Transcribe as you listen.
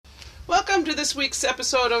Welcome to this week's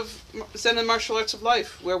episode of Zen and Martial Arts of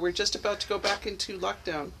Life, where we're just about to go back into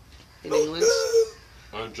lockdown in England.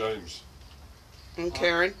 I'm James. And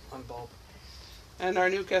Karen. I'm Bob. And our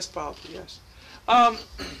new guest, Bob, yes.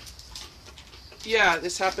 Yeah,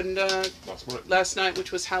 this happened last night,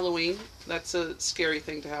 which was Halloween. That's a scary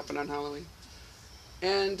thing to happen on Halloween.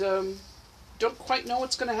 And don't quite know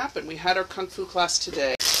what's going to happen. We had our Kung Fu class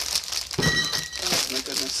today. Oh, my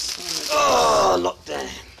goodness. Oh, lockdown.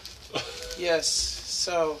 Yes,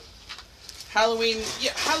 so Halloween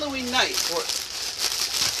night. Halloween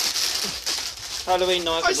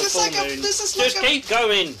night with the full moon. Just keep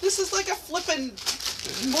going. This is like a flippin'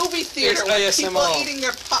 movie theater it's with ASMR. people eating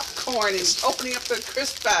their popcorn and opening up their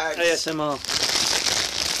crisp bags. ASMR.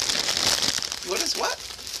 What is what?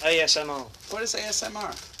 ASMR. What is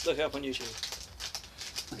ASMR? Look it up on YouTube.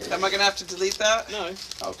 Am I going to have to delete that? No.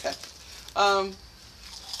 Okay.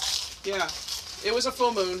 Yeah. It was a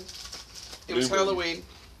full moon. It was Halloween.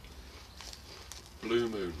 Blue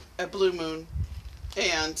moon. A blue moon.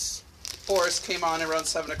 And Boris came on around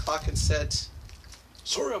 7 o'clock and said,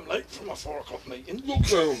 Sorry I'm late for my 4 o'clock meeting.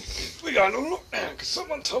 Lockdown. We're going on lockdown because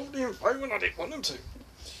someone told me in phone when I didn't want them to.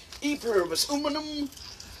 Eper aluminum.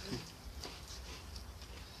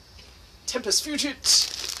 Tempest fugit.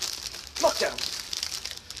 Lockdown.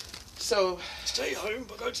 So, Stay home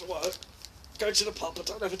but go to work. Go to the pub but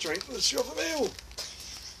don't have a drink unless you have a meal.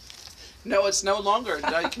 no, it's no longer.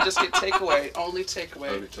 Now you can just get takeaway. Only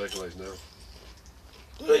takeaway. Only takeaways now.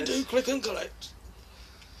 They do click and collect.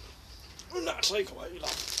 And that takeaway,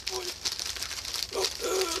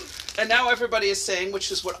 And now everybody is saying,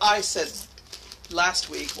 which is what I said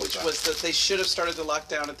last week, which that? was that they should have started the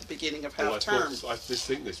lockdown at the beginning of half term. I did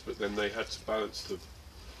think this, but then they had to balance the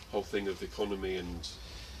whole thing of the economy and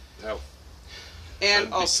health.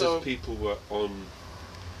 And also, because people were on,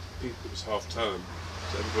 it was half term,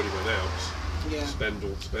 so everybody went out yeah. to spend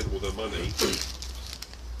all their money,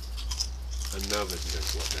 and now they can go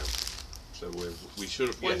to lockdown. So we should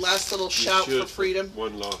have One last little shout for freedom.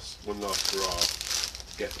 One last hurrah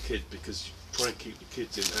to get the kids, because you try and keep the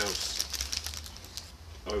kids in house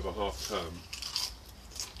over half term.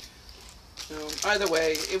 Either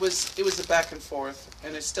way, it was a back and forth,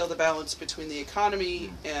 and it's still the balance between the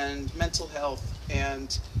economy and mental health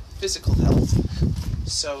and physical health.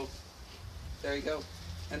 So there you go.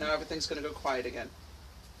 And now everything's going to go quiet again.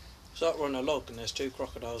 It's like we're on a log and there's 2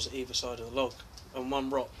 crocodiles at either side of the log and 1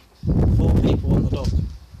 rock. 4 people on the dock.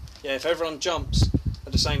 Yeah, if everyone jumps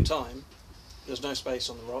at the same time, there's no space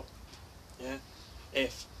on the rock. Yeah.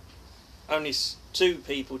 If only 2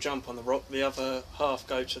 people jump on the rock, the other half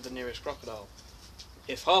go to the nearest crocodile.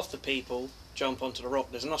 If half the people jump onto the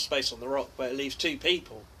rock, there's enough space on the rock, but it leaves 2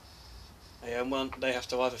 people. Yeah, and one, they have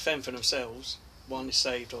to either fend for themselves, one is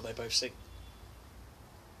saved, or they both sink.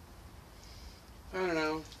 I don't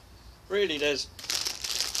know. Really, there's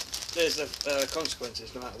the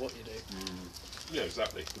consequences no matter what you do. Yeah,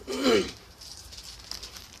 exactly. There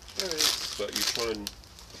it is. But you try and.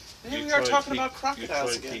 And here we are talking about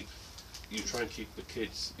crocodiles again. You try and keep the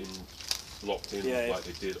kids locked in like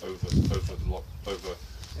they did over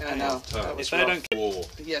Yeah, I know. term. If they don't war.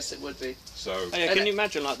 Yes, it would be. So Oh, yeah, can you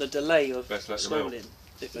imagine like the delay of Best let them schooling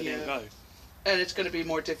if they didn't go? And it's going to be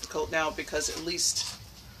more difficult now because at least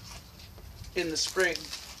in the spring,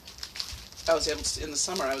 in the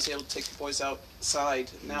summer, I was able to take the boys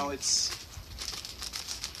outside. Now it's...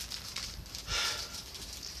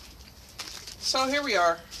 So here we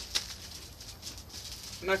are.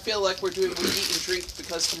 And I feel like we eat and drink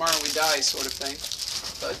because tomorrow we die sort of thing.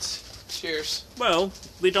 But, cheers. Well,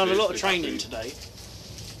 we've done a lot of Seriously, training happy. today.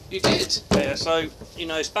 You did? Yeah, so, you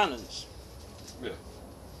know, it's balance. yeah,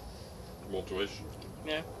 moderation.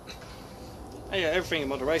 Yeah. Oh, yeah, everything in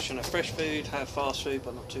moderation. Have fresh food, have fast food,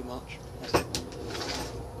 but not too much. That's it.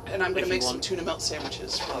 And I'm going If to make you some want. tuna melt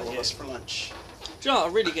sandwiches for all of us for lunch. Do you know what,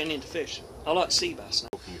 I'm really getting into fish. I like sea bass now.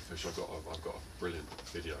 Talking of fish, I've got a brilliant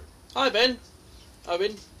video. Hi, Ben.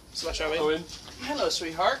 Owen. / Owen. Owen. Hello,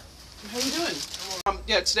 sweetheart. How you doing?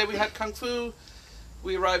 Yeah, today we had Kung Fu.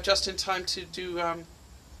 We arrived just in time to do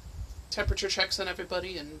temperature checks on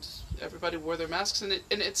everybody, and everybody wore their masks. And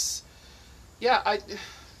it's, yeah,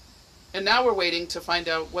 and now we're waiting to find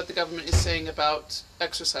out what the government is saying about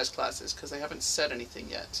exercise classes, because they haven't said anything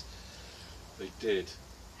yet. They did.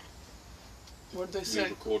 What did they We say?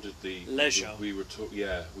 recorded the Leisure. We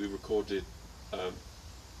recorded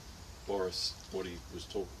Boris what he was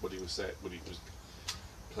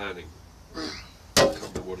planning. I can't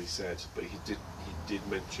remember what he said, but he did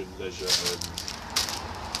mention leisure and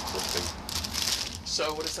something.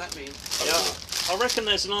 So what does that mean? Yeah, I reckon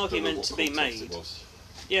there's an argument to be made.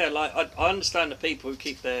 Yeah, like I understand the people who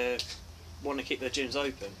keep their want to keep their gyms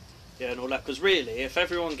open, and all that. Because really, if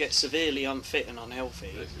everyone gets severely unfit and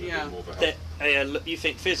unhealthy, you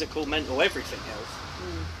think physical, mental, everything health,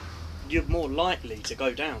 you're more likely to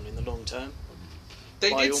go down in the long term.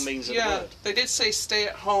 By all means of the word. They did say stay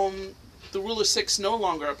at home. The rule of 6 no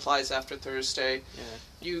longer applies after Thursday.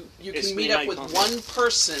 Yeah. You can meet up with one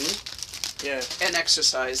person and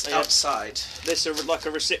exercise outside. There's like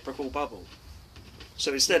a reciprocal bubble.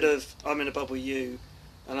 So instead of I'm in a bubble with you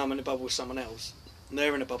and I'm in a bubble with someone else, and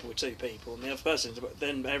they're in a bubble with 2 people and the other person,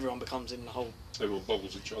 then everyone becomes in the whole... Everyone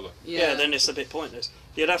bubbles each other. Yeah, then it's a bit pointless.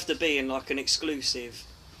 You'd have to be in like an exclusive,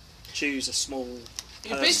 choose a small...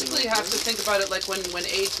 You basically have to think about it like when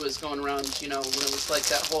AIDS was going around, when it was like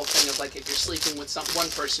that whole thing of like if you're sleeping with one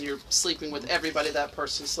person, you're sleeping with everybody that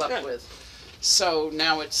person slept with. So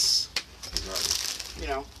now it's, Exactly.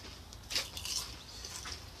 Hey,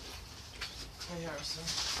 Harrison.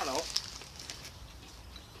 Hello.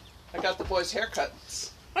 I got the boys'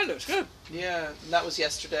 haircuts. That looks good. Yeah, that was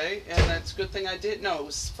yesterday, and that's a good thing I did. No, it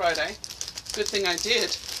was Friday. Good thing I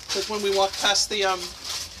did, because when we walked past the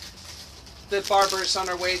barbers on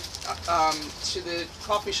our way to the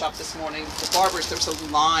coffee shop this morning, the barbers, there was a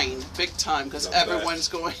line, big time, because everyone's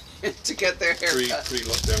going to get their haircut.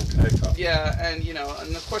 Pre-lockdown haircut. Yeah, and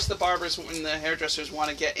and of course the barbers and the hairdressers want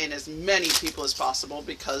to get in as many people as possible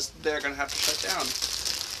because they're going to have to shut down.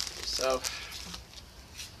 So,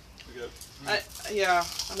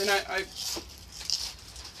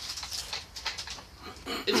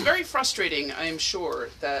 it's very frustrating, I am sure,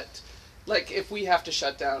 that, like, if we have to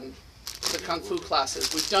shut down the Kung Fu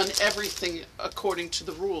classes, we've done everything according to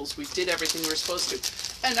the rules. We did everything we were supposed to.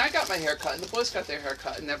 And I got my hair cut, and the boys got their hair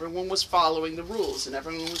cut, and everyone was following the rules, and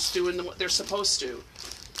everyone was doing what they're supposed to.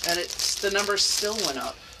 And the numbers still went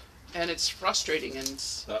up. And it's frustrating, and...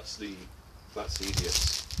 That's the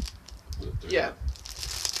idiots. Yeah.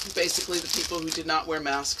 Basically the people who did not wear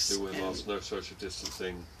masks. Who wear masks, no social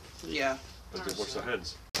distancing. Yeah. And did wash their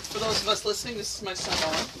hands. For those of us listening, this is my son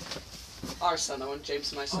Owen. Our son Owen,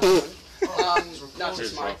 James and my son Owen. Not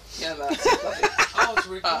just mine. Yeah, that's lovely. Oh, it's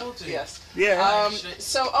recording. Yes. Yeah.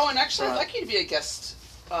 So, Owen, actually, I'd like you to be a guest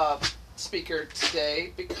speaker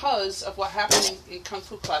today because of what happened in Kung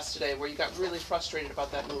Fu class today, where you got really frustrated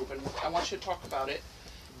about that move, and I want you to talk about it.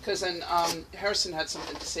 Because then Harrison had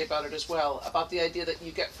something to say about it as well, about the idea that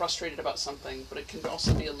you get frustrated about something, but it can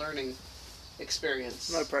also be a learning experience.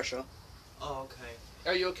 No pressure. Oh, okay.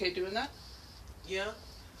 Are you okay doing that? Yeah.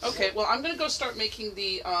 Okay, well, I'm going to go start making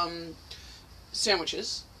the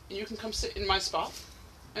sandwiches, and you can come sit in my spot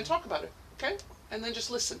and talk about it, okay? And then just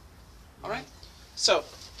listen, all right? So.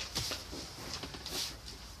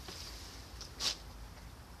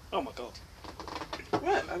 Oh my god.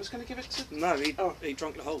 What? I was going to give it to... No, he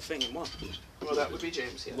drank the whole thing in one. Well, that would be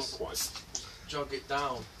James, yes. Not quite. Jog it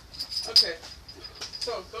down. Okay.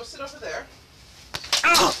 So, go sit over there.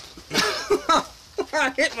 Oh!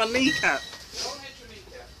 I hit my kneecap. Don't hit your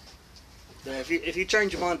kneecap. Yeah, if you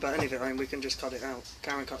change your mind about any of it, I mean, we can just cut it out.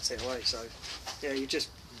 Karen cuts it away, so... Yeah, you just...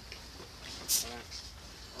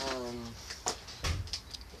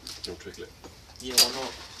 Don't trickle it. Yeah, why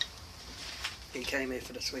not? He came here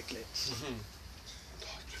for the Swiglets.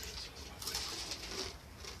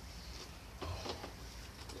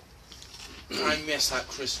 I miss that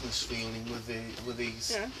Christmas feeling with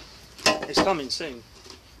these. Yeah. It's coming soon,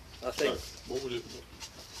 I think. So, what would it...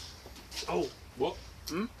 Oh. What?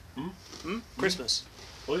 Christmas.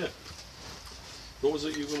 Oh, yeah. What was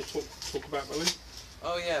it you were going to talk about, Owen?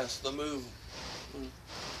 Oh yes, the move.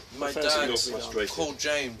 My The first dad thing you're frustrated. called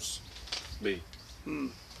James. Me.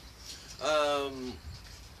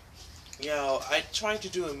 Yeah, I tried to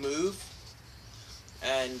do a move,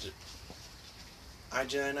 and I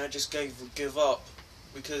just give up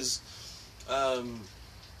because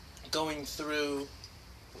going through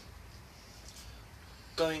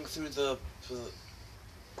the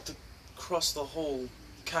across the whole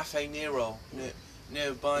Cafe Nero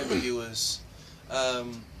nearby viewers,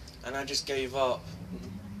 and I just gave up.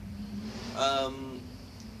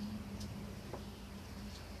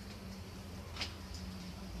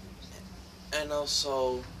 And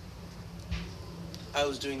also, I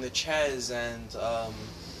was doing the chairs, and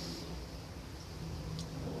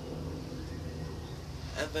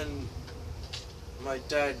then my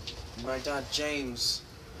dad James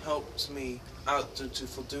helped me out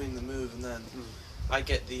for doing the move, and then I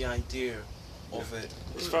get the idea of it.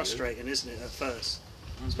 It's frustrating, isn't it, at first?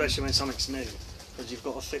 Especially when something's new, because you've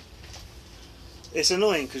got to think. It's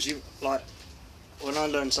annoying because when I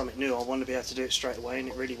learn something new, I want to be able to do it straight away, and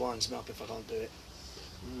it really winds me up if I can't do it.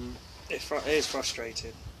 It is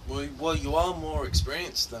frustrating. Well, you are more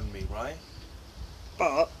experienced than me, right?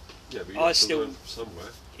 But Yeah, but you I have to still- learn somewhere.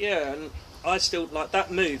 Yeah, and I still like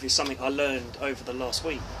that move is something I learned over the last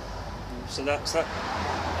week. So that's that.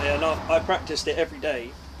 Yeah, and I practiced it every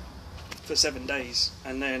day for 7 days,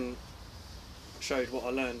 and then showed what I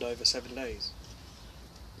learned over 7 days.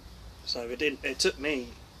 So it didn't. It took me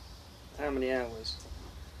how many hours?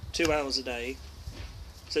 2 hours a day.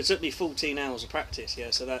 So it took me 14 hours of practice. Yeah,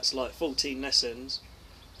 so that's like 14 lessons,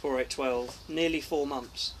 4, 8, 12, nearly 4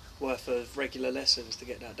 months worth of regular lessons to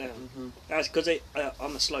get that down. Mm-hmm. That's because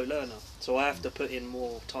I'm a slow learner, so I have to put in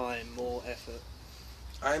more time, more effort.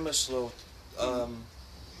 I'm a slow. I'm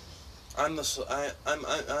also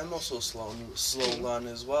a slow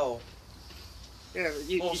learner as well. Yeah,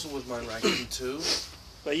 Also with my writing too.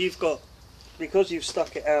 but you've got, because you've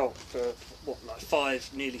stuck it out for what, like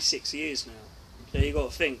 5, nearly 6 years now. Yeah, you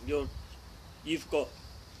got to think you've got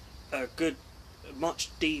a good, much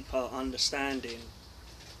deeper understanding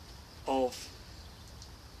of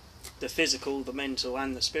the physical, the mental,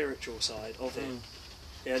 and the spiritual side of it.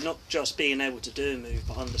 Yeah, not just being able to do a move,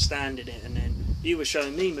 but understanding it. And then you were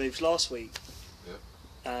showing me moves last week.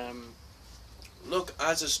 Yeah. Look,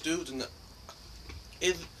 as a student,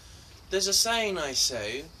 if there's a saying I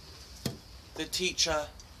say, the teacher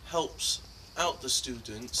helps out the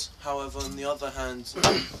students. However, on the other hand,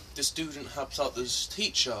 the student helps out the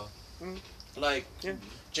teacher. Like Yeah.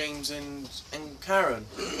 James and Karen,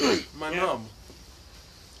 my Yeah. mum.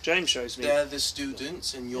 James shows me. They're the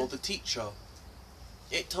students and you're the teacher.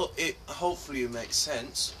 It hopefully makes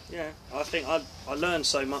sense. Yeah, I think I learned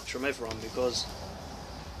so much from everyone because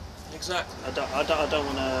Exactly. I don't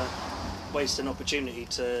want to waste an opportunity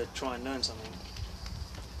to try and learn something.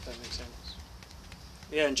 If that makes sense.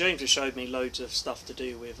 Yeah, and James has showed me loads of stuff to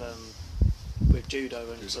do with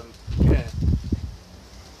judo and some. Yeah.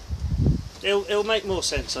 It'll make more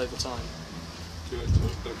sense over time. Don't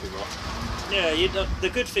give up. Yeah, the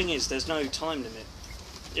good thing is there's no time limit.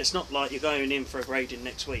 It's not like you're going in for a grading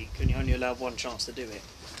next week and you're only allowed one chance to do it.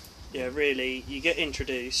 Yeah, really, you get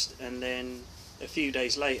introduced and then a few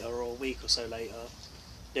days later or a week or so later,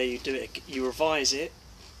 yeah, you do it, you revise it,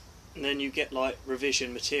 and then you get like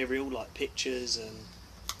revision material like pictures and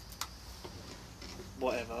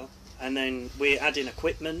whatever, and then we're adding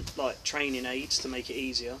equipment like training aids to make it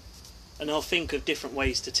easier, and I'll think of different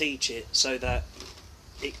ways to teach it so that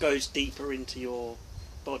it goes deeper into your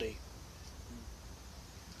body.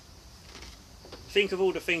 Think of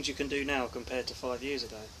all the things you can do now compared to 5 years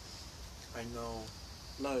ago. I know.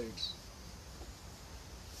 Loads.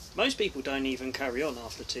 Most people don't even carry on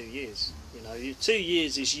after 2 years. 2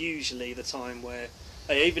 years is usually the time where,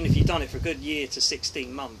 even if you've done it for a good year to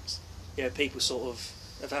 16 months, yeah, people sort of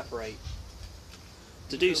evaporate.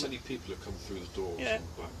 To do so so. many people have come through the doors Yeah. and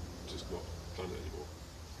just not done it anymore.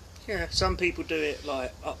 Yeah, some people do it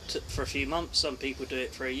like for a few months, some people do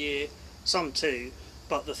it for a year, some 2,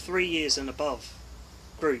 but the 3 years and above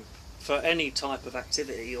group for any type of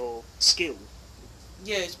activity or skill.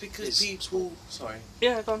 Yeah, it's because people. Sorry.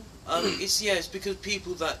 Yeah, go on. It's because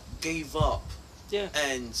people that gave up. Yeah.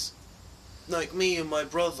 And like me and my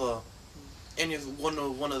brother, in one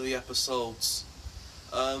of the episodes,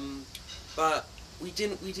 but we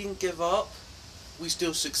didn't give up. We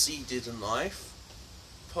still succeeded in life.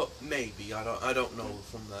 Maybe I don't know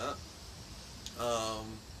from that.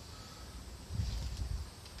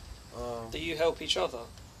 Do you help each other?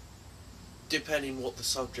 Depending what the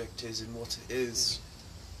subject is and what it is.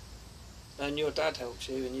 And your dad helps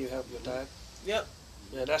you and you help your dad? Yep.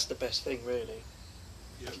 Yeah, that's the best thing, really.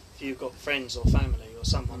 Yep. If you've got friends or family or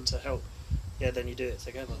someone to help, yeah, then you do it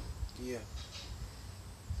together. Yeah.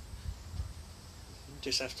 You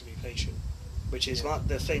just have to be patient, which is Yeah.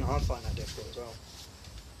 the thing I find that difficult as well.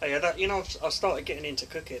 Yeah, I started getting into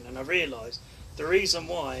cooking and I realised the reason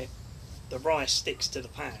why the rice sticks to the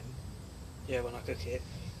pan, yeah, when I cook it,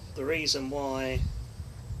 the reason why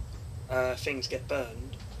things get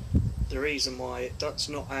burned, the reason why it's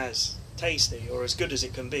not as tasty or as good as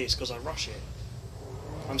it can be is because I rush it.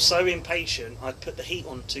 I'm so impatient, I put the heat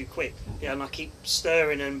on too quick, yeah, and I keep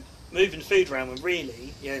stirring and moving the food around when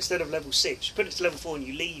really, yeah, instead of level 6, you put it to level 4 and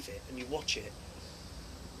you leave it and you watch it.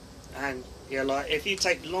 And yeah, like if you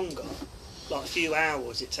take longer, like a few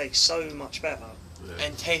hours, it tastes so much better. Yeah.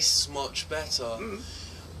 And tastes much better. Mm.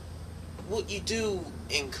 What you do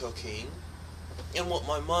in cooking, and what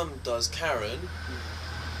my mum does, Karen,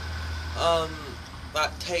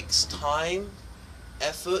 that takes time,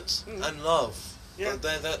 effort, and love. Yeah.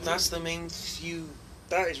 That's the main few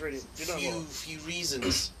That is really, you know what? few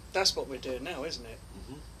reasons. That's what we're doing now, isn't it?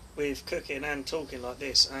 Mhm. With cooking and talking like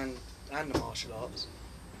this and the martial arts.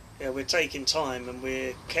 Yeah, we're taking time and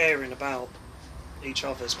we're caring about each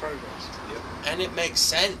other's progress. And it makes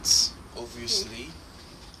sense, obviously.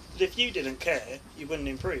 But if you didn't care, you wouldn't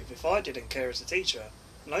improve. If I didn't care as a teacher,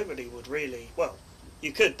 nobody would really... Well,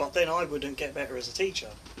 you could, but then I wouldn't get better as a teacher.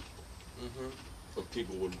 Mm-hmm. But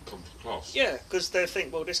people wouldn't come to class. Yeah, because they'll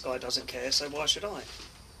think, well, this guy doesn't care, so why should I?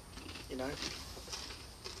 You know?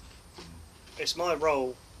 It's my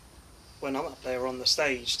role when I'm up there on the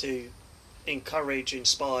stage to encourage,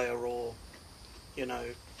 inspire, or, you know,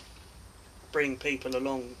 bring people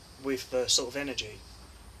along with the sort of energy.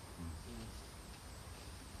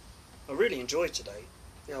 I really enjoyed today.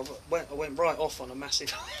 You know, I went right off on a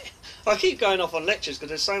massive... I keep going off on lectures because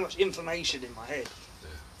there's so much information in my head.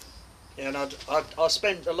 Yeah, and I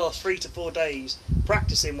spent the last 3 to 4 days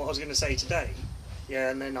practicing what I was going to say today. Yeah,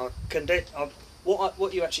 and then I condensed...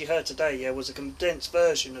 What you actually heard today, yeah, was a condensed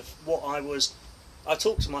version of what I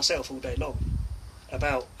talk to myself all day long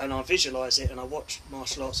about, and I visualise it, and I watch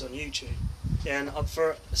martial arts on YouTube. Yeah, and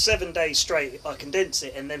for 7 days straight, I condense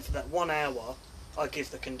it, and then for that 1 hour, I give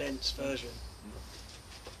the condensed version.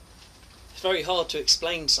 It's very hard to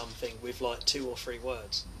explain something with like 2 or 3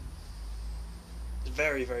 words. It's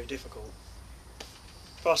very, very difficult.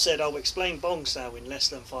 If I said I'll explain bong sao in less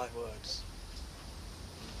than 5 words.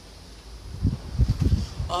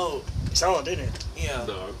 Oh, it's hard, isn't it? yeah.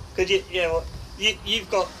 No. Could you? Yeah. Well, you've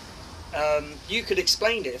got. You could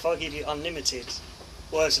explain it if I give you unlimited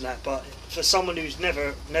words and that, but for someone who's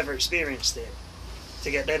never experienced it,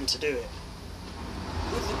 to get them to do it.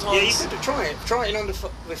 With the Yeah, you times, could try it. Try it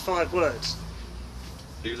with 5 words.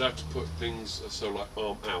 You'd have to put things so like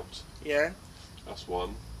arm out. Yeah. That's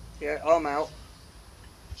one. Yeah. Arm out.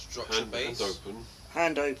 structure Hand base. open.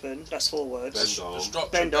 Hand open. That's 4 words. Bend arm. The structure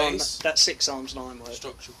Bend arm. base. That's 6 arms, 9 words.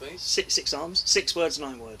 Structure base. 6 arms. 6 words,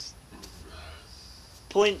 9 words.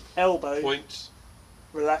 Point elbow. Point.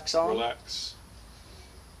 Relax arm. Relax.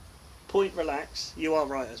 Point relax. You are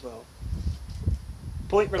right as well.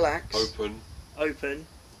 Point relax. Open. Open.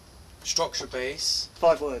 Structure base.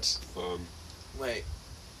 5 words. Firm. Wait.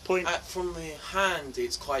 Point From the hand,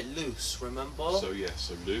 it's quite loose. Remember? So yeah.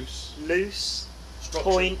 So loose. loose. Structure,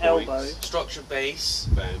 Point elbow. Structure base.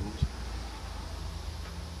 Bend.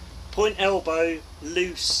 Point elbow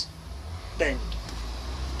loose. Bend.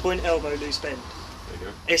 Point elbow loose bend. There you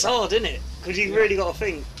go. It's hard, isn't it? Because you've Yeah. really got to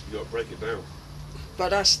think. You got to break it down. But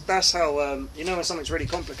that's how you know when something's really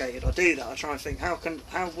complicated. I do that. I try and think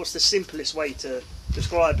what's the simplest way to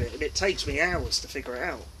describe it, and it takes me hours to figure it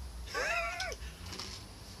out.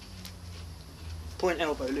 Point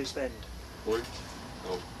elbow loose bend. Point.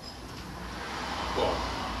 Oh. Well.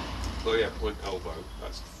 Oh yeah. Point elbow.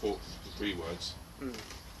 That's 3 words.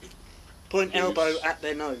 Point Loose. elbow at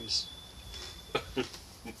their nose.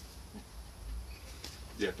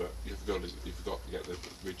 Yeah, but you forgot to get the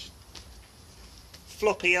rigid.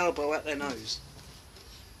 Floppy elbow at their nose.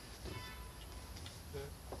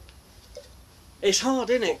 It's hard,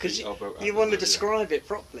 isn't it? Because Floppy elbow at you the want to nose, yeah. describe it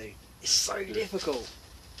properly. It's so difficult.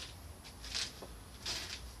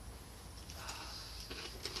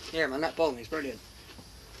 Yeah, man, that bong is brilliant.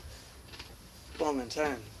 Bong and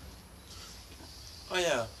tan. Oh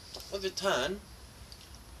yeah. With the tan,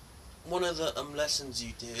 one of the lessons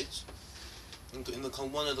you did in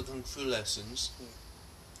one of the kung fu lessons,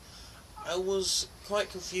 I was quite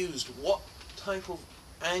confused. What type of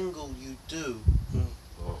angle you do?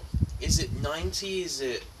 Oh. Is it 90? Is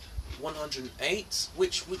it 108?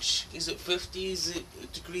 Which is it? 50? Is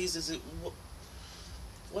it degrees? Is it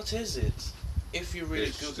what is it? If you're really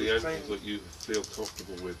It's good the with angle training. that you feel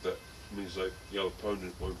comfortable with that means that your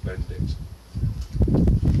opponent won't bend it.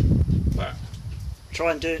 That.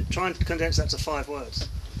 Try and condense that to 5 words.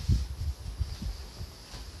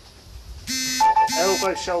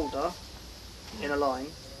 Elbow, shoulder, in a line.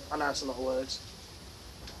 I know that's a lot of words.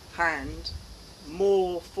 Hand,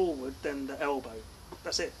 more forward than the elbow.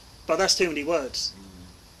 That's it. But that's too many words.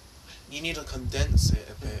 You need to condense it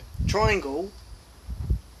a bit. Triangle,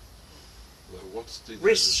 Well, what's the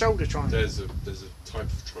wrist, shoulder triangle. There's a type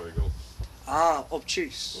of triangle. Ah,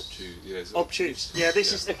 obtuse. Obtuse. Yeah, it's Obtuse. Yeah,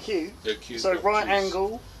 this is acute. Acute, So right obtuse.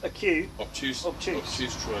 angle, acute. Obtuse. Obtuse.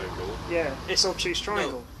 Obtuse triangle. Yeah, it's obtuse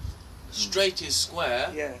triangle. Straight is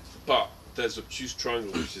square. Yeah. But there's obtuse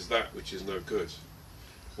triangle, which is no good.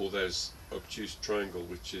 Or there's obtuse triangle,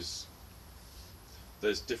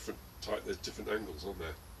 there's different angles on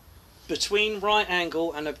there. Between right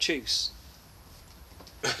angle and obtuse.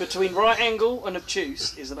 Between right angle and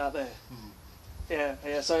obtuse is about there. Yeah,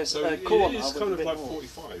 yeah. So it's So a corner. it's with kind a of bit like more.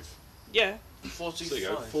 45. Yeah. So there you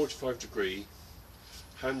go, 45. 45 degree,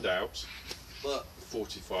 hand out, But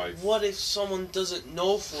 45. what if someone doesn't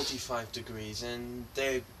know 45 degrees and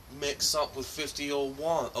they mix up with 50 or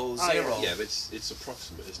 1 or 0. Yeah, but it's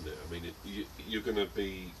approximate, isn't it? I mean, you're going to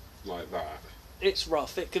be like that. It's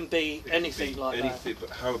rough. It can be anything like anything,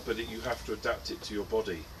 that. But you have to adapt it to your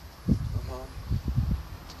body.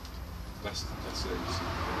 That's it.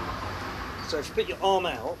 So if you put your arm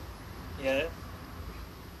out, yeah,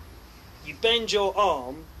 you bend your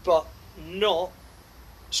arm, but not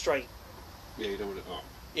straight. Yeah, you don't want it up.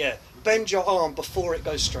 Yeah, bend your arm before it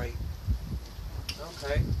goes straight.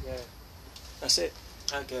 Okay. Yeah, that's it.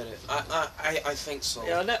 I get it. I think so.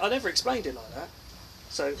 Yeah, I never explained it like that.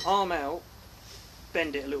 So arm out,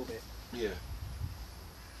 bend it a little bit. Yeah.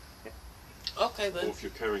 Okay then. Or if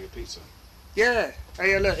you're carrying a pizza. Yeah.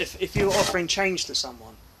 Hey, look, if you're offering change to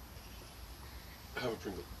someone, Have a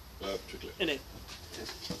Pringle. Twigglet. innit?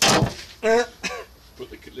 Put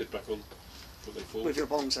the lid back on. Put they fall. With your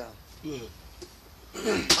bongs out.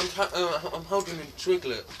 I'm holding a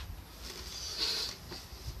Twiglet.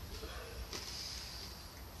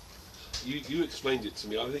 You explained it to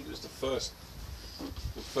me. I think it was the first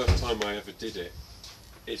time I ever did it.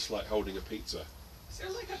 It's like holding a pizza. Is there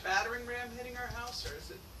like a battering ram hitting our house, or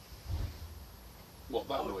is it? What,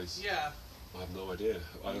 that noise? Yeah. I have no idea.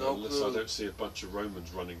 Unless I don't see a bunch of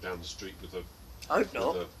Romans running down the street with a. I hope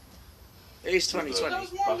not. It is Well, 2020. that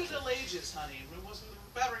was more Middle Ages, honey. It wasn't, the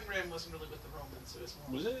battering ram wasn't really with the Romans. It was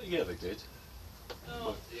more. Was it? Yeah, they did.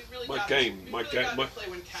 No, it really my got game- me, it my really ga- got my- me play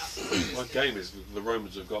when Catholics. My game is the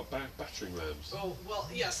Romans have got battering rams. Oh well,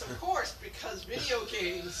 yes, of course, because video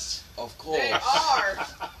games Of course. they are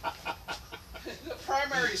the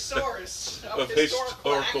primary source of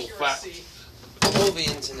historical accuracy. All the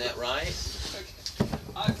internet, right? Okay.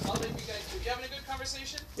 I'll leave you guys. You having a good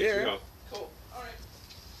conversation? Yeah. Cool. All right.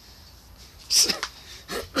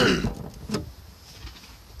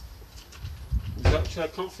 You actually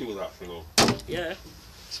had comfy with that thing on. Yeah.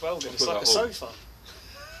 It's well good. I'll It's put like a that on. sofa.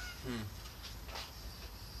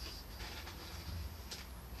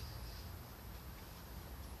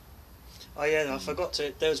 Oh yeah, I forgot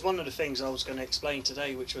to. There was one of the things I was going to explain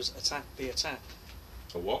today, which was attack the attack.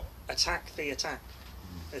 A what? Attack the attack.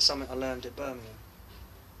 It's something I learned in Birmingham.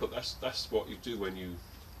 But that's what you do when you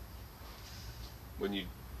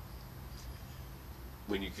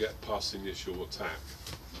get past the initial attack.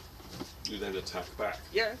 You then attack back.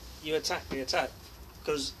 Yeah, you attack the attack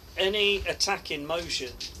because any attack in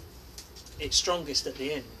motion, it's strongest at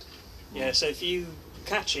the end. Yeah, so if you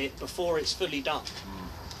catch it before it's fully done,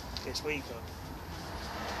 it's weaker.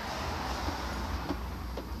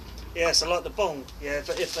 Yeah, so like the bong. Yeah,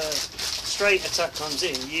 but if a straight attack comes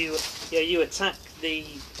in, you attack the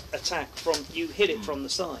attack you hit it from the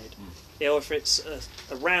side. Yeah, or if it's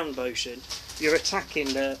a round motion, you're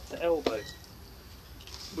attacking the elbow,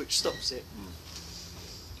 which stops it.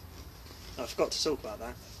 I forgot to talk about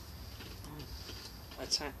that.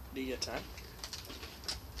 Attack the attack.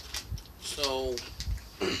 So,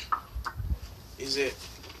 is it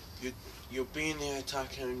you're being the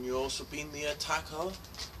attacker and you're also being the attacker?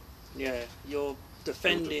 Yeah, you're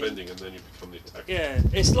defending. You're defending and then you become the attacker. Yeah,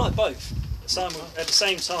 it's like both. At the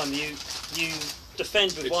same time, you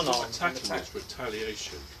defend with It's one not arm and attacking, attack. it's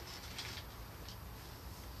retaliation.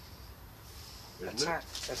 Isn't it?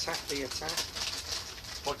 Attack the attack.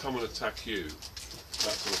 If I come and attack you,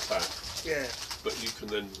 that's an attack. Yeah, But you can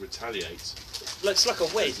then retaliate. it's like a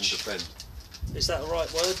And wedge. defend. Is that the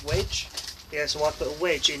right word? Wedge? Yeah, so I put a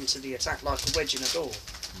wedge into the attack like a wedge in a door.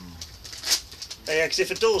 Yeah, because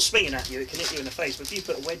if a door's swinging at you, it can hit you in the face. But if you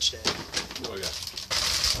put a wedge there, Oh yeah.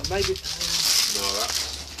 maybe. No,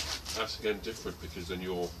 that's again different because then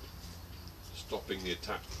you're stopping the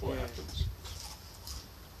attack before it Yeah. happens.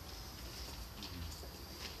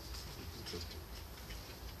 Interesting.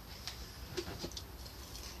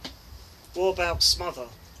 What about smother?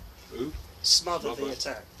 Ooh, Smother the Smother.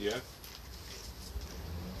 attack. yeah.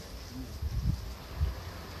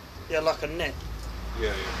 Yeah, like a net. Yeah,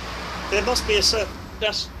 yeah. There must be a certain.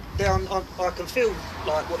 I can feel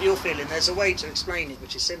like what you're feeling. There's a way to explain it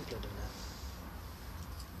which is simpler than that.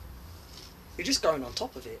 You're just going on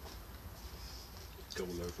top of it. Go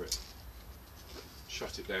all over it.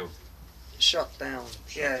 Shut it down. Shut down.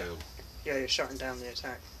 Shut yeah. down. Yeah, you're shutting down the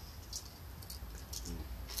attack.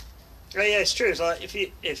 Yeah, yeah, it's true. It's like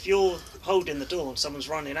if you're holding the door and someone's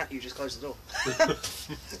running at you, just close the door.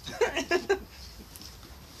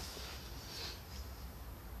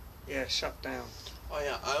 Yeah, shut down. Oh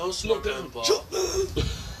yeah, I also remember.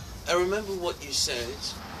 I remember what you said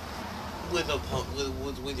with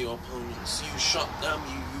your opponents. You shut down.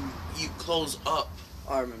 You close up.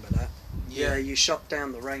 I remember that. Yeah. Yeah, you shut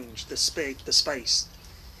down the range, the space,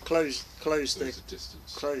 close There's the a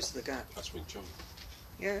distance. close the gap. That's Wing Chun.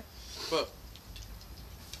 Yeah. But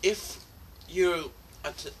if you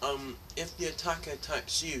if the attacker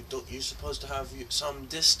attacks you, don't you supposed to have some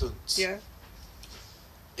distance? Yeah.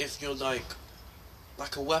 If you're like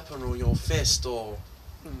a weapon or your fist or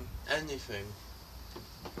anything.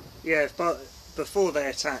 Yeah, but before they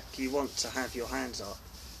attack, you want to have your hands up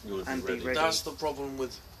You want to and be be ready. ready. That's the problem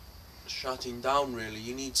with shutting down. Really,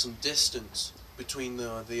 you need some distance between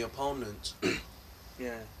the opponent.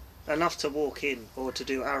 Yeah, enough to walk in or to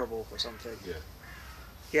do arrow walk or something. Yeah.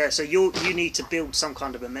 Yeah, so you need to build some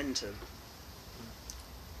kind of momentum.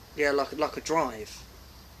 Yeah, like a drive.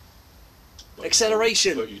 But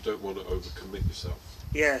Acceleration. But you don't want to overcommit yourself.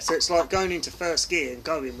 Yeah, so it's like going into first gear and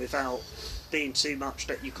going without being too much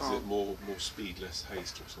that you Is can't. it more speed, less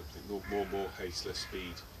haste, or something? More haste, less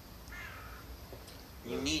speed.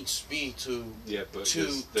 You need speed to Yeah, but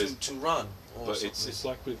to run. Or but something. it's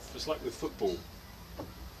like with football.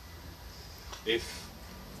 If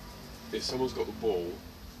someone's got the ball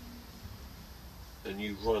and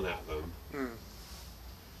you run at them,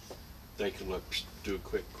 they can like do a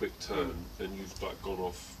quick turn, and you've like gone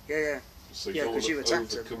off. Yeah. So Yeah, you don't 'cause you want to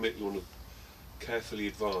attacked them. overcommit. You want to carefully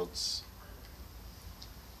advance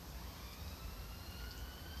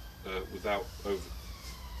without over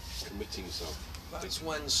committing yourself. That's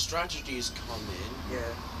when strategies come in,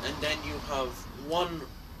 Yeah. and then you have one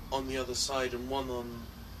on the other side and one on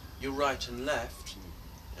your right and left,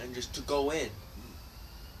 and just to go in.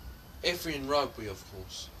 If you're in rugby, of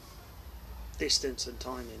course. Distance and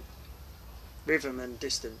timing. Rhythm and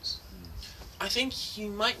distance. I think you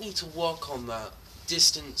might need to work on that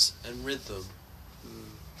distance and rhythm.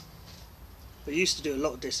 We used to do a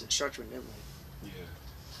lot of distance judgment, didn't we? Yeah.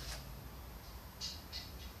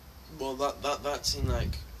 Well, that's in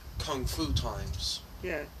like kung fu times,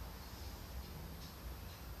 Yeah.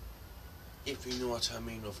 if you know what I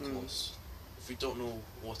mean, of course. If you don't know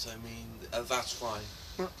what I mean, that's fine.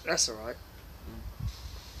 Well, that's alright.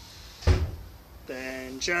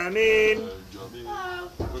 Benjamin! Benjamin.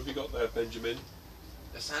 What have you got there, Benjamin?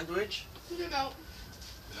 A sandwich? Tunamelt.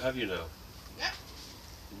 Have you now? Yeah.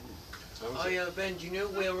 How is it? Ben, do you know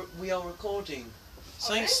we are recording?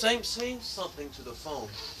 Okay. Say something to the phone.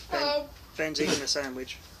 Hello. Ben's eating a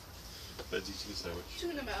sandwich. Ben's eating a sandwich.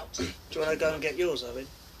 Tunamelt. Do you want to go and get yours, Owen?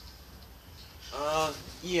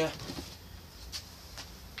 Yeah.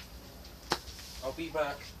 I'll be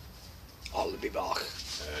back. I'll be back.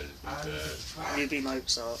 You be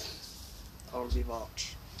Mozart. I'll be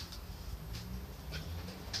March.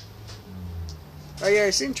 Oh yeah,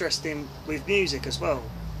 it's interesting with music as well.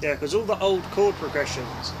 Yeah, because all the old chord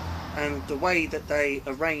progressions and the way that they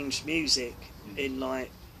arrange music in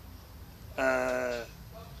like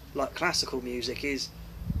classical music is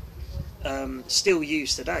still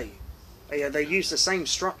used today. Yeah, they use the same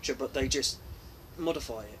structure, but they just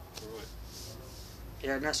modify it. Right.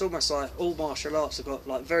 Yeah, and that's almost like all martial arts have got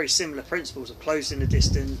like very similar principles of closing the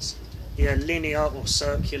distance, yeah, linear or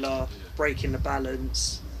circular, breaking the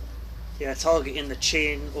balance, yeah, targeting the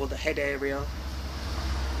chin or the head area,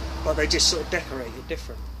 but they just sort of decorate it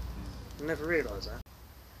different. I never realised that.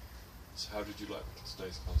 So how did you like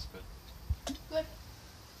today's class, Ben? Good.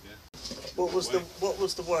 Yeah. What was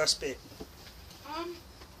the worst bit?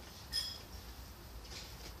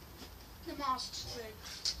 The masks thing.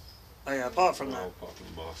 Oh yeah, apart from Well, that, apart from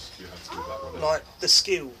the mask, you have to do that one. like the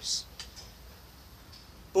skills.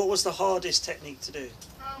 What was the hardest technique to do?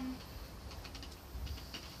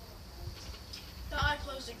 The eye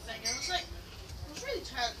closing thing. It was really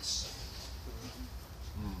tense.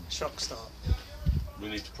 Shock start. We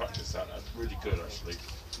need to practice that. That's really good, actually.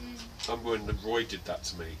 I'm when Roy did that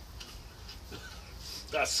to me.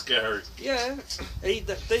 That's scary. Yeah,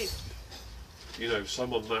 You know,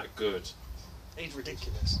 someone that good. he's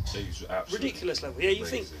ridiculous. He's absolutely Ridiculous level. Yeah, you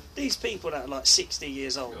think amazing. these people that are like 60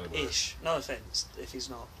 years old-ish, no offence if he's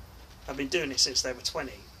not, have been doing it since they were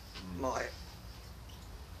 20. Like,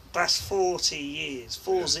 that's 40 years,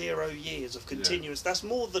 40 years of continuous. That's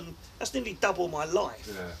that's nearly double my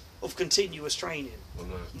life of continuous training. I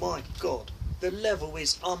know. My God, the level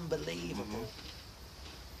is unbelievable.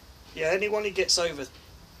 Yeah, anyone who gets over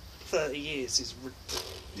 30 years is,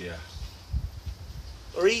 Yeah.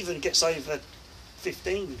 or even gets over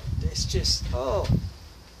 15. It's just, I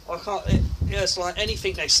can't. It's like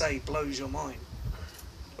anything they say blows your mind.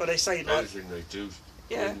 But they say like, Anything they do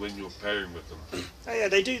Yeah. when you're pairing with them. oh yeah,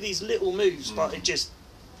 they do these little moves, but it just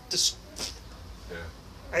Yeah.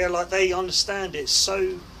 yeah, like they understand it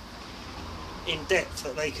so in depth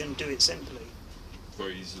that they can do it simply.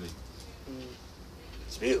 Very easily.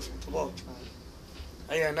 It's beautiful to watch, man.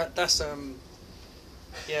 Oh, yeah, and that's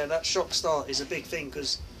that shock start is a big thing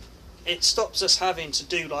because it stops us having to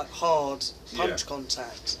do like hard punch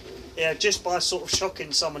contact. Yeah, just by sort of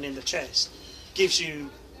shocking someone in the chest gives you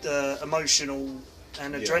the emotional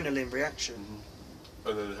and adrenaline reaction.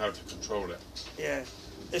 And then how to control it. Yeah,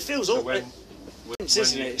 it feels So awkward,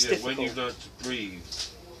 isn't it? It's difficult. when you learn to breathe,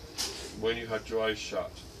 when you had your eyes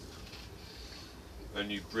shut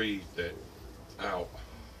and you breathed it out,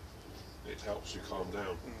 it helps you calm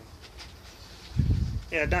down.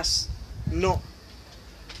 Yeah, that's not.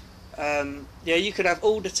 Yeah, you could have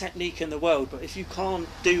all the technique in the world, but if you can't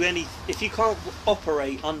if you can't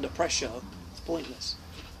operate under pressure, it's pointless.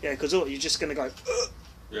 Yeah, because you're just going to go.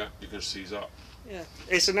 Yeah, you're going to seize up. Yeah,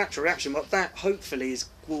 it's a natural reaction, but that hopefully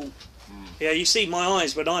will. Yeah, you see my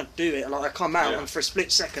eyes when I do it, like I come out and for a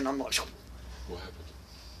split second I'm like. What happened?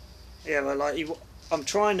 Yeah, well, like I'm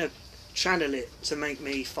trying to channel it to make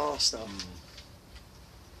me faster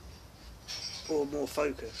or more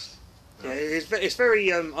focused. Yeah, it's very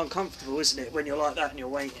uncomfortable, isn't it, when you're like that and you're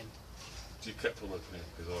waiting. You kept on opening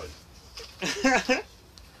his eyes.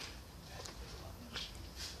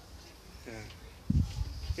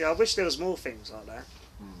 Yeah, I wish there was more things like that.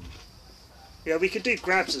 Yeah, we could do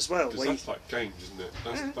grabs as well. Because that's like games, isn't it?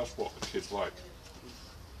 That's what the kids like.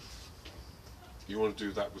 You want to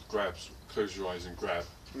do that with grabs. Close your eyes and grab.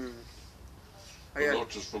 But not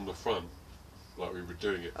just from the front, like we were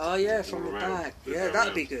doing it. Oh yeah, from the back. Yeah,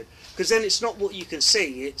 that'd be good. Because then it's not what you can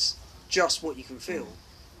see, it's just what you can feel.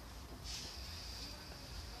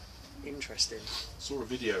 Interesting. Saw a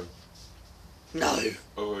video. No.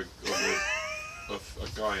 Of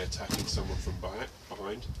a guy attacking someone from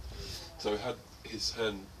behind. So he had his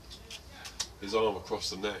arm across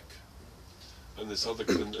the neck, and this other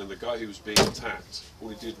and the guy who was being attacked, all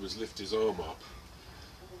he did was lift his arm up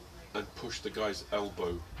and push the guy's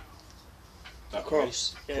elbow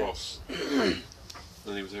across, and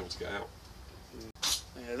he was able to get out.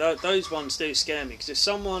 Yeah, those ones do scare me, because if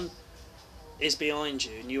someone is behind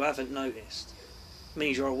you and you haven't noticed, it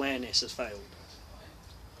means your awareness has failed.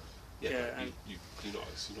 Yeah, and you're not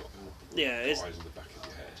eyes in the back of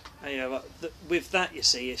your head. Yeah, but with that, you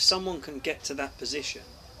see, if someone can get to that position,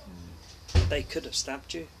 they could have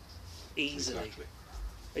stabbed you easily,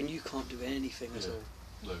 and you can't do anything at all.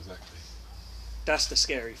 No, exactly. That's the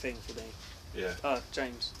scary thing for me. Yeah.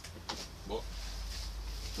 James. What?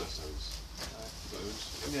 That's Owen's.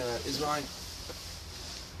 Owen's? Yeah, it's right.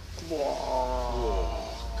 Whoa.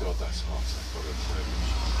 Oh, God, that's hot. I've got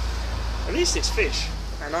it. At least it's fish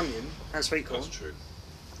and onion and sweet corn. That's true.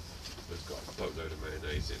 It's got a boatload of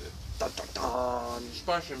mayonnaise in it. Dun, dun, dun.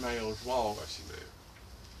 Spicy mayo as well. Spicy mayo.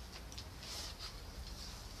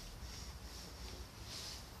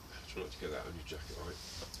 Try not to get that on your jacket, right?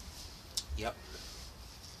 Yep.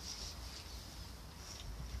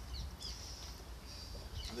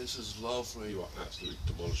 This is lovely. You are absolutely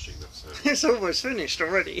demolishing that sound. It's almost finished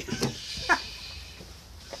already.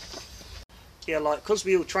 Yeah, like, because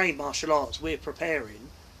we all train martial arts, we're preparing.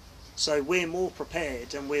 So we're more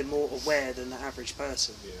prepared and we're more aware than the average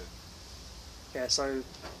person. Yeah. Yeah, so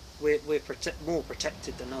we're more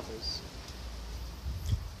protected than others.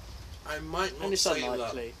 I might not And it's say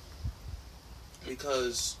unlikely. that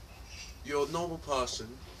because you're a normal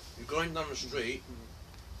person, you're going down the street,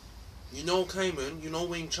 you know Cayman, you know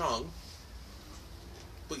Wing Chun,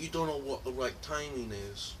 but you don't know what the right timing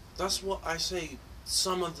is. That's what I say,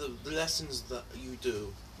 some of the lessons that you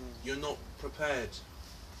do, you're not prepared.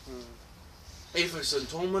 If it's a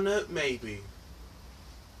tournament, maybe.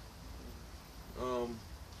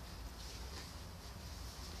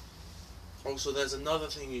 Also, there's another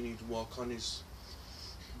thing you need to work on is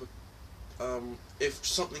if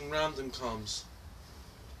something random comes,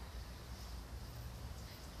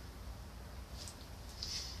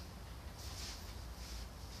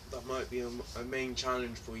 that might be a main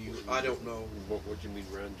challenge for you. I don't know. What do you mean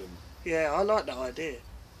random? Yeah, I like that idea.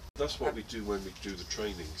 That's what we do when we do the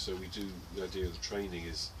training. So we do, the idea of the training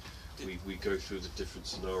is we go through the different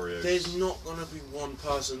scenarios. There's not going to be one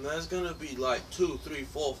person. There's going to be like 2, 3,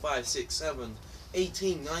 4, 5, 6, 7,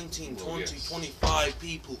 18, 19, 20, 25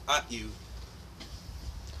 people at you.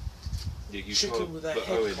 Yeah, you Chicken can't, with their but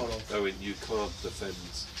head cut off. Owen, you can't defend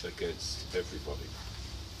against everybody.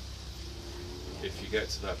 If you get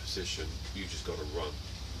to that position, you just got to run.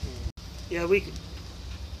 Yeah,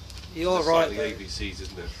 you're It's right. like the ABCs,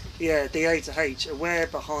 isn't it? Yeah, the A to H. Aware,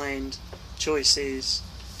 behind, choices,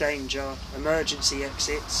 danger, emergency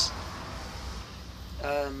exits.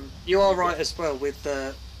 You are right as well with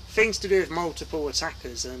things to do with multiple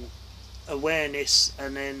attackers and awareness,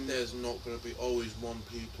 and then There's not going to be always one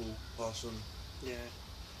person. yeah.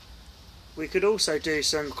 We could also do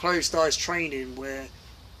some closed eyes training where,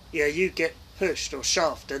 yeah, you get pushed or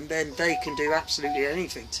shoved, and then they can do absolutely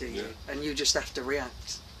anything to you, and you just have to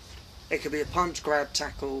react. It could be a punch, grab,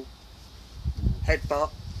 tackle,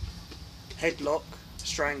 headbutt, headlock,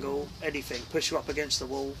 strangle, anything, push you up against the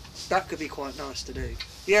wall. That could be quite nice to do.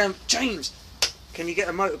 Yeah, James, can you get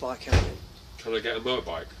a motorbike helmet? Can I get a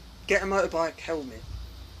motorbike? Get a motorbike helmet.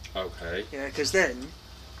 Okay. Yeah, because then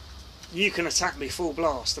you can attack me full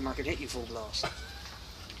blast and I can hit you full blast.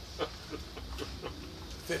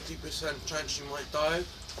 50% chance you might die,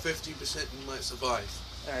 50% you might survive.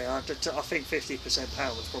 Yeah, I think 50%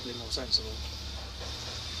 power is probably more sensible.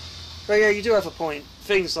 But yeah, you do have a point.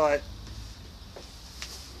 Things like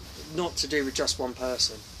not to do with just one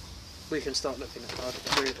person. We can start looking at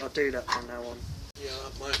that. I'll do that from now on. Yeah,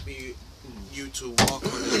 that might be you to work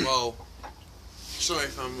on as well. Sorry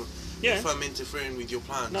if I'm interfering with your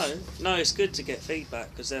plans. No, it's good to get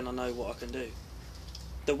feedback because then I know what I can do.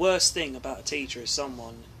 The worst thing about a teacher is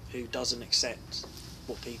someone who doesn't accept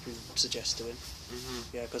what people suggest to him.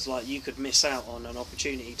 Mm-hmm. Yeah, because like you could miss out on an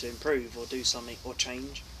opportunity to improve or do something or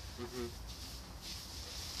change. Mm-hmm.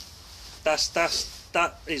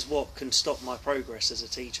 That is what can stop my progress as a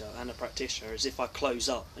teacher and a practitioner, is if I close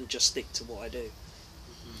up and just stick to what I do.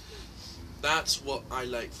 Mm-hmm. That's what I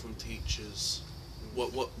like from teachers.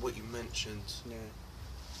 What you mentioned. Yeah.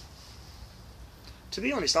 To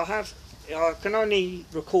be honest, I can only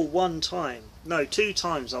recall two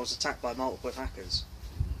times I was attacked by multiple attackers.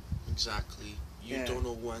 Exactly. You don't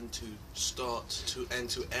know when to start to end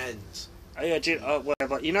to end.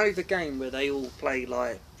 But you know the game where they all play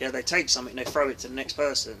they take something, they throw it to the next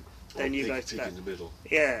person, then you go to that. In the middle.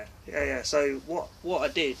 Yeah. So what I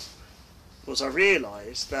did was I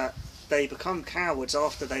realised that they become cowards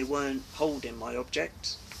after they weren't holding my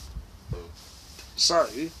object. Oh. So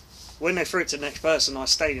when they threw it to the next person, I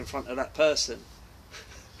stayed in front of that person.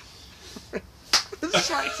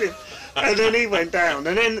 And then he went down,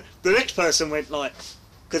 and then the next person went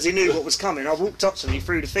because he knew what was coming. I walked up to him, he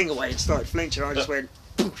threw the thing away and started flinching. I just went,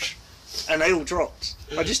 poosh, and they all dropped.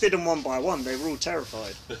 I just did them one by one. They were all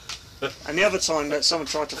terrified. And the other time that someone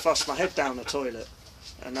tried to flush my head down the toilet,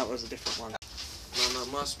 and that was a different one. Man,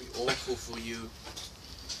 that must be awful for you.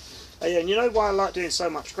 Yeah, and you know why I like doing so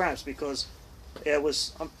much grabs? Because it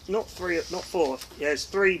was not four. Yeah, it's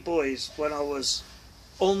 3 boys when I was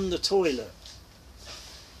on the toilet.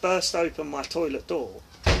 Burst open my toilet door.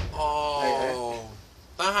 Oh,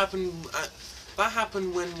 that happened. That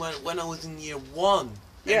happened when I was in year 1.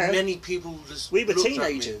 Yeah, and many people just. We were looked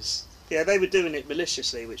teenagers. Yeah, they were doing it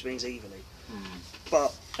maliciously, which means evilly.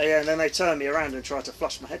 But and then they turned me around and tried to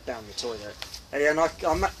flush my head down the toilet.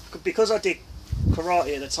 And because I did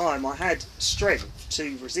karate at the time, I had strength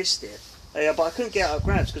to resist it. But I couldn't get out of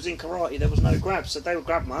grabs because in karate there was no grabs, so they would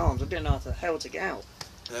grab my arms. I didn't know how the hell to get out.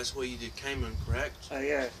 That's where you did Cayman, correct?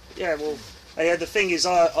 Yeah. Well, the thing is,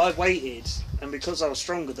 I waited, and because I was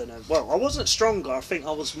stronger than them. Well, I wasn't stronger. I think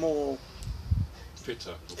I was more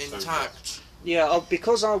fitter, intact. Yeah,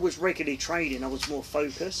 because I was regularly training, I was more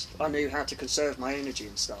focused. I knew how to conserve my energy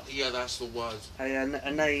and stuff. Yeah, that's the word. And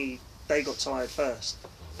they got tired first.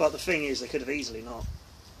 But the thing is, they could have easily not.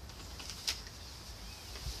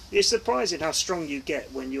 It's surprising how strong you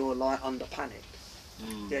get when you're under panic.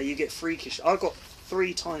 Yeah, you get freakish. I got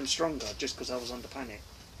 3 times stronger just because I was under panic.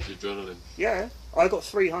 The adrenaline. Yeah, I got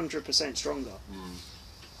 300% stronger.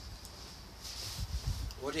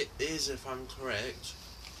 What it is, if I'm correct,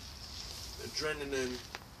 adrenaline,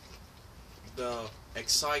 the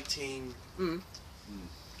exciting,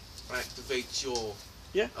 activates your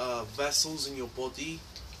vessels in your body.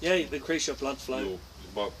 Yeah, you increase your blood flow.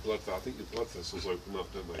 I think your blood vessels open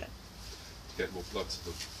up, don't they? Yeah. To get more blood to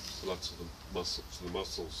the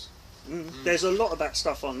muscles. There's a lot of that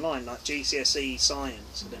stuff online, like GCSE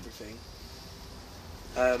science and everything.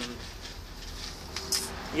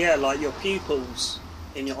 Yeah, like your pupils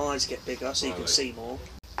in your eyes get bigger, so you can see more.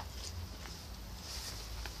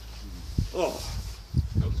 Oh,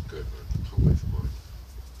 that was good, man. Can't wait for mine.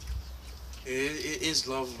 It is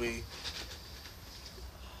lovely.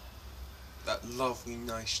 That lovely,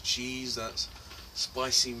 nice cheese, that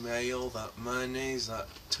spicy mayo, that mayonnaise, that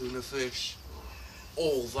tuna fish,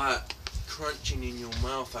 all that crunching in your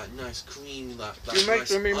mouth, that nice cream, that you're nice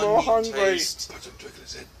making me more hungry. Taste. Put some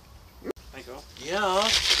chocolates in. Thank you. Yeah.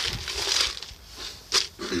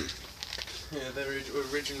 Yeah, they're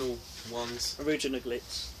original ones. Original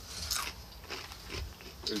glitz.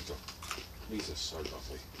 These are so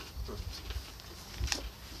lovely.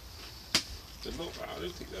 They're not bad. I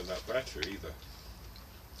don't think they're that battery either.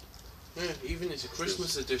 Yeah, even it's a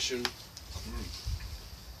Christmas edition.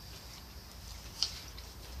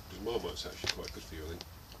 Marmite's actually quite good for you, I think.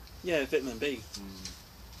 Yeah, vitamin B.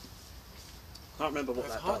 can't remember what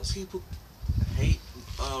I've that heard does. people hate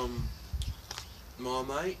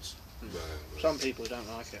Marmite. No, no. Some people don't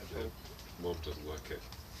like it at Yeah. all. Mom doesn't like it.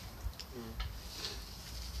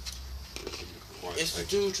 Quite It's tasty.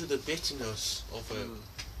 due to the bitterness of it.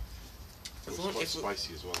 It's quite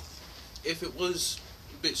spicy as well. If it was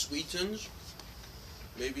a bit sweetened,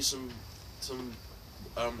 maybe some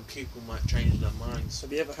people might change their minds.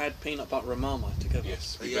 Have you ever had peanut butter and Marmite together?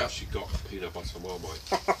 Yes, we've Yeah. actually got peanut butter Marmite.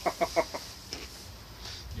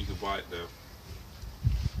 You can buy it now.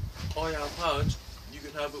 Oh yeah, I've heard you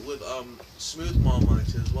can have it with smooth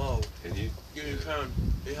Marmite as well. Can you? Yeah, you can.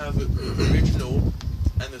 They have it with the original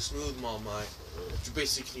and the smooth Marmite, which is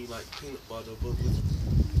basically like peanut butter, but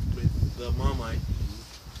with the Marmite.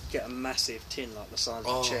 Get a massive tin like the size of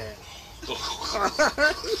Oh. a chair.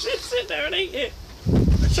 Just sit there and eat it.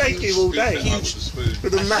 Take huge you all Scoop it day out with a spoon.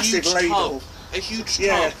 with a massive huge ladle. tub. A huge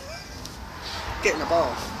Yeah. tub. Get in a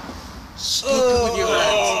bath. Scoop it with your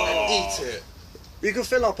hands and eat it. You can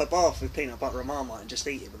fill up a bath with peanut butter and Marmite and just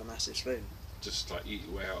eat it with a massive spoon. Just like eat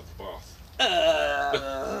your way out of the bath.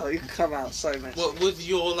 You can come out so messy. What with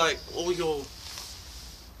your like all your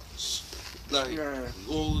like Yeah.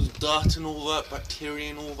 all the dirt and all that,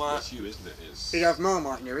 bacteria and all that. That's you, isn't it? It's You'd have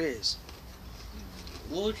Marmite in your ears.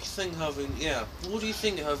 What do you think having What do you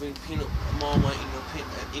think having peanut Marmite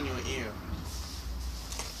in your ear?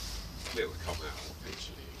 it would come out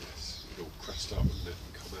eventually. Yes, it'd all crust up, wouldn't it,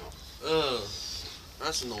 and come out. Ugh,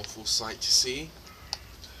 that's an awful sight to see.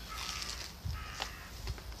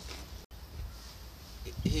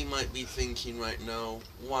 He might be thinking right now,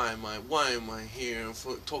 why am I here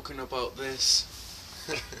for talking about this?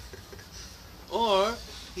 Or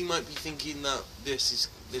he might be thinking that this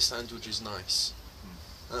sandwich is nice.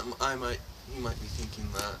 He might be thinking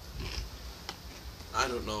that. I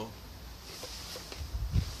don't know.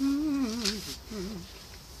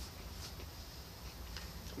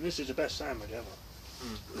 This is the best sandwich ever.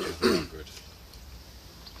 Yeah, very good.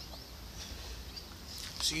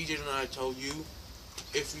 CJ and I told you,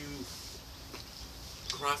 if you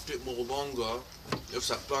craft it more longer, if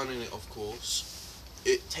that burning it of course,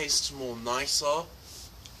 it tastes more nicer. Well,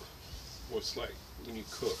 it's like when you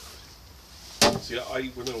cook. See,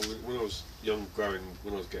 when I was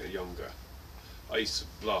when I was getting younger, I used to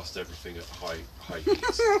blast everything at high heat.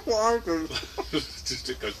 What happened? just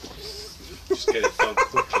to go, just get it done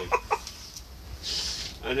quickly.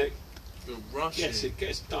 And it, You're rushing. yes, it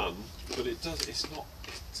gets done, but it does. It's not.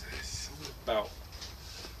 It's something about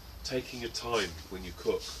taking your time when you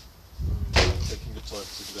cook. Taking your time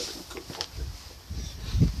to let it cook properly.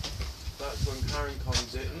 That's when Karen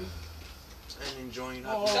comes in and enjoying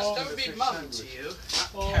having That would be mum to you,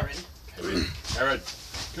 not Karen. Karen!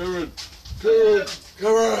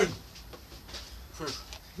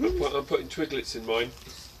 I'm putting twiglets in mine.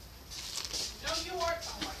 No, you aren't.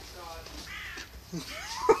 Oh my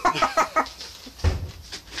god.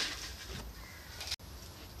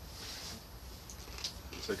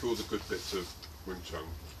 Take all the good bits of Wing Chun,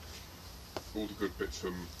 all the good bits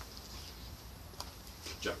from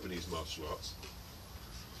Japanese martial arts.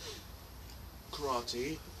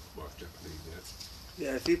 karate. Well, Japanese, yeah.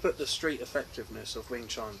 Yeah, if you put the street effectiveness of Wing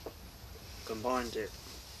Chun, combined it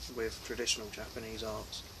with traditional Japanese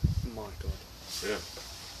arts, my god.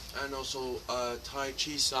 Yeah. And also Tai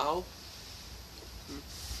Chi Sao.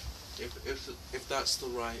 If that's the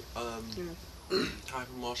right type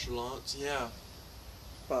of martial arts, yeah.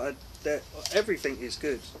 But everything is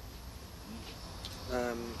good.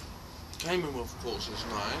 Gaming, of course, is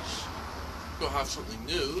nice. You'll have something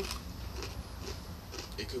new.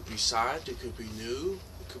 It could be sad, it could be new,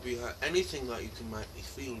 it could be anything that you might be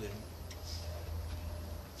feeling.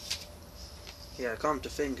 Yeah, come to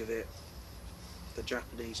think of it, the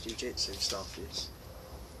Japanese jiu-jitsu stuff is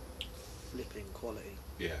flipping quality.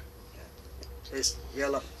 Yeah. It's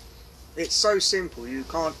it's so simple. You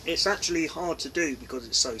can't. It's actually hard to do because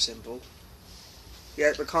it's so simple.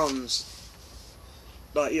 Yeah, it becomes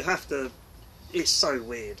like you have to. It's so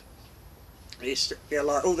weird. It's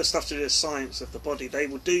like all the stuff to do with science of the body. They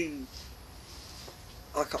will do.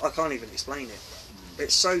 I can't even explain it.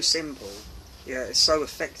 It's so simple. Yeah, it's so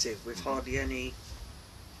effective with hardly any.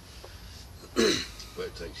 But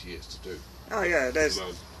it takes years to do. Oh yeah, there's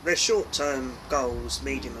short-term goals,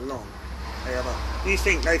 medium and long. You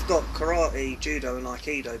think they've got karate, judo and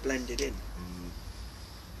aikido blended in.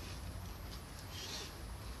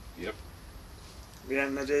 Yep. Yeah,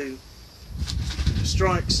 and they do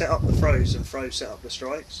strikes set up the throws and throws set up the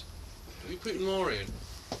strikes. Are you putting more in?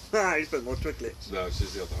 Ah, he's put more twiglets. No, this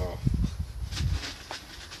is the other half.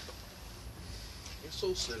 You're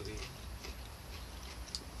so silly.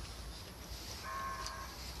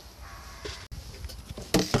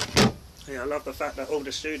 Yeah, I love the fact that all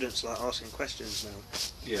the students like asking questions now.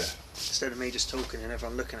 Yeah. Instead of me just talking and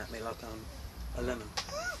everyone looking at me like I'm a lemon.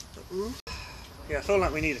 Yeah, I feel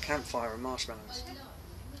like we need a campfire and marshmallows.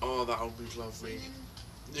 Oh, that would be lovely.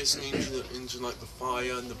 Listening into like the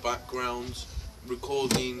fire in the background,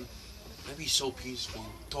 recording. That'd be so peaceful.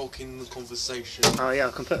 Talking, the conversation. Oh yeah,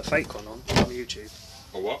 I can put a fake one on YouTube.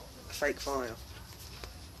 A what? A fake fire.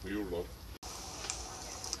 We all love.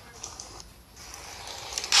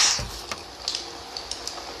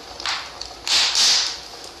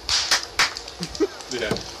 Yeah.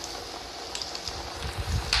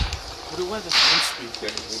 But the weather's supposed to be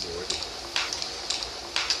Getting warm already.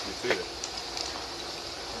 You feel it?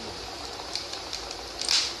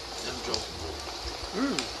 I'm joking.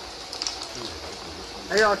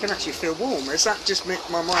 Yeah, I can actually feel warm. Is that just my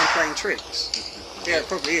mind playing tricks? Yeah, it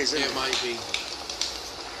probably is, isn't It might be.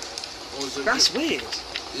 Or is it That's weird.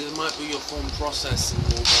 It might be your phone processing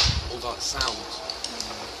all that sound.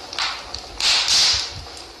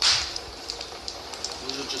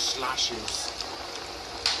 Those are just slashes.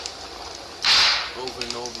 Over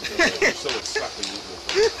and over again. Someone slapping you.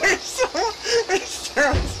 It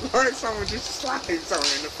sounds like someone just slapping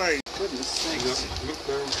someone in the face. Goodness sakes. Look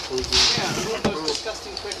down before you Yeah, all those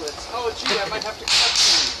disgusting twiglets. Oh gee, I might have to cut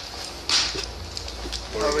some.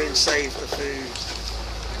 Owen, save the food.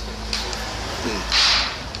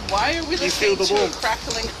 Why are we You listening feel the to a warmth.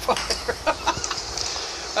 crackling fire?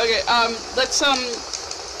 Okay, let's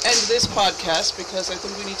end this podcast because I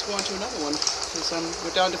think we need to go on to another one because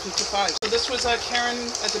we're down to 55. So this was Karen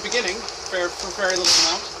at the beginning for very little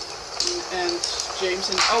amount, and James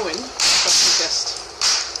and Owen, special guest,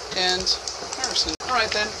 and Harrison. All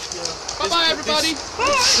right then. Yeah. Bye bye everybody.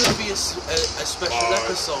 This could be a special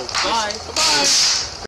episode. Bye. Bye bye.